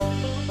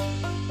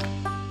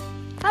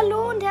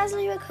Hallo und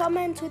herzlich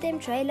willkommen zu dem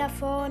Trailer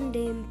von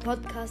dem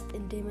Podcast,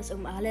 in dem es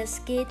um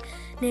alles geht,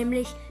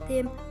 nämlich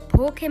dem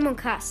Pokémon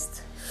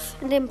Cast.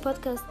 In dem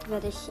Podcast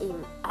werde ich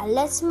eben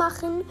alles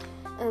machen.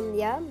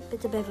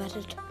 Bitte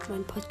bewertet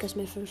meinen Podcast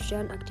mit 5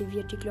 Sternen,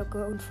 aktiviert die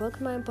Glocke und folgt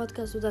meinem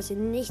Podcast, sodass ihr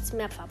nichts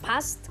mehr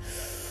verpasst.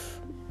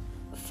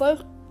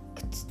 Folgt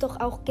doch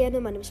auch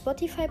gerne meinem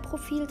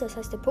Spotify-Profil, das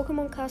heißt der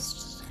Pokémon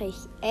Cast,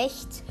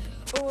 echt.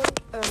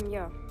 Und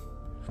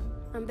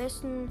am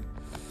besten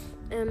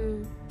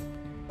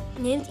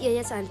nehmt ihr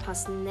jetzt ein paar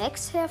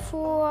Snacks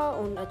hervor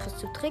und etwas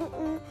zu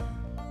trinken.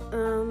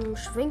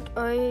 Schwingt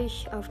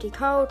euch auf die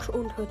Couch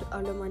und hört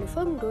alle meine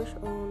Folgen durch.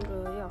 Und